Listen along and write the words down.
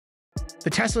The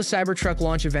Tesla Cybertruck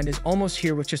launch event is almost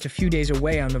here with just a few days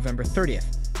away on November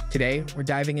 30th. Today, we're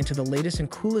diving into the latest and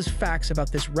coolest facts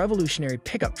about this revolutionary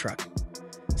pickup truck.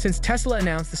 Since Tesla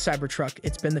announced the Cybertruck,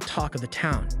 it's been the talk of the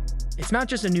town. It's not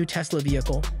just a new Tesla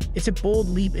vehicle, it's a bold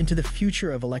leap into the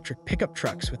future of electric pickup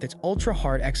trucks with its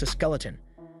ultra-hard exoskeleton.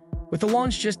 With the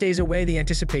launch just days away, the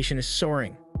anticipation is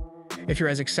soaring. If you're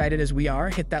as excited as we are,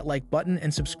 hit that like button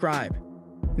and subscribe.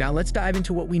 Now let's dive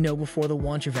into what we know before the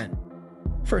launch event.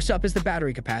 First up is the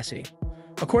battery capacity.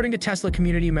 According to Tesla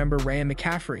community member Ryan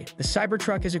McCaffrey, the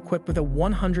Cybertruck is equipped with a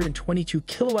 122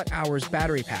 kilowatt-hours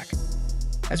battery pack.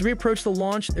 As we approach the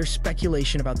launch, there's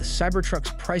speculation about the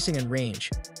Cybertruck's pricing and range.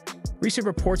 Recent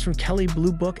reports from Kelley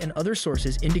Blue Book and other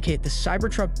sources indicate the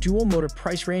Cybertruck dual-motor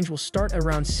price range will start at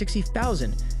around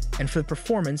 $60,000 and for the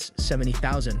performance,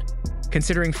 $70,000.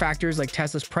 Considering factors like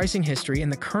Tesla's pricing history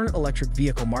and the current electric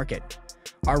vehicle market,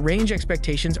 our range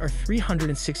expectations are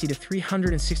 360 to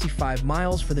 365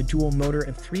 miles for the dual motor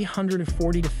and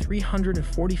 340 to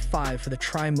 345 for the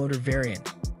tri-motor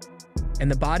variant.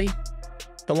 And the body?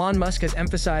 Elon Musk has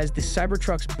emphasized the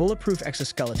Cybertruck's bulletproof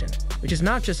exoskeleton, which is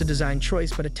not just a design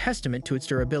choice but a testament to its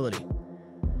durability.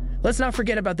 Let's not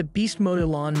forget about the beast mode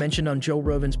Elon mentioned on Joe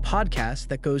Rogan's podcast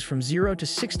that goes from 0 to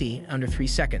 60 under 3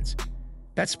 seconds.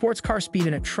 That's sports car speed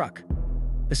in a truck.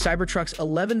 The Cybertruck's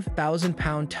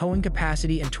 11,000-pound towing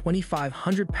capacity and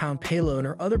 2,500-pound payload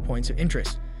are other points of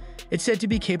interest. It's said to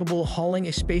be capable of hauling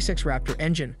a SpaceX Raptor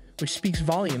engine, which speaks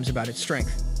volumes about its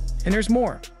strength. And there's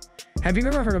more. Have you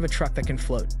ever heard of a truck that can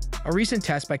float? A recent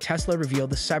test by Tesla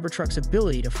revealed the Cybertruck's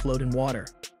ability to float in water.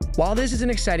 While this is an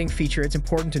exciting feature, it's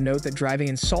important to note that driving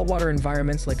in saltwater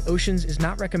environments like oceans is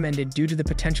not recommended due to the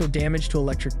potential damage to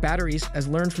electric batteries, as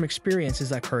learned from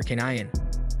experiences like Hurricane Ian.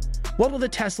 What will the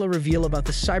Tesla reveal about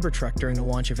the Cybertruck during the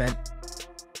launch event?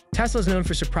 Tesla's known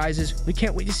for surprises. We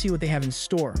can't wait to see what they have in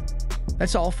store.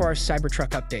 That's all for our Cybertruck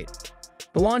update.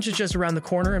 The launch is just around the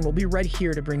corner and we'll be right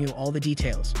here to bring you all the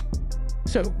details.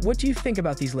 So, what do you think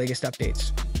about these latest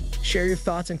updates? Share your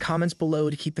thoughts and comments below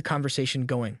to keep the conversation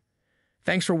going.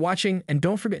 Thanks for watching, and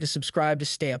don't forget to subscribe to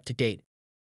stay up to date.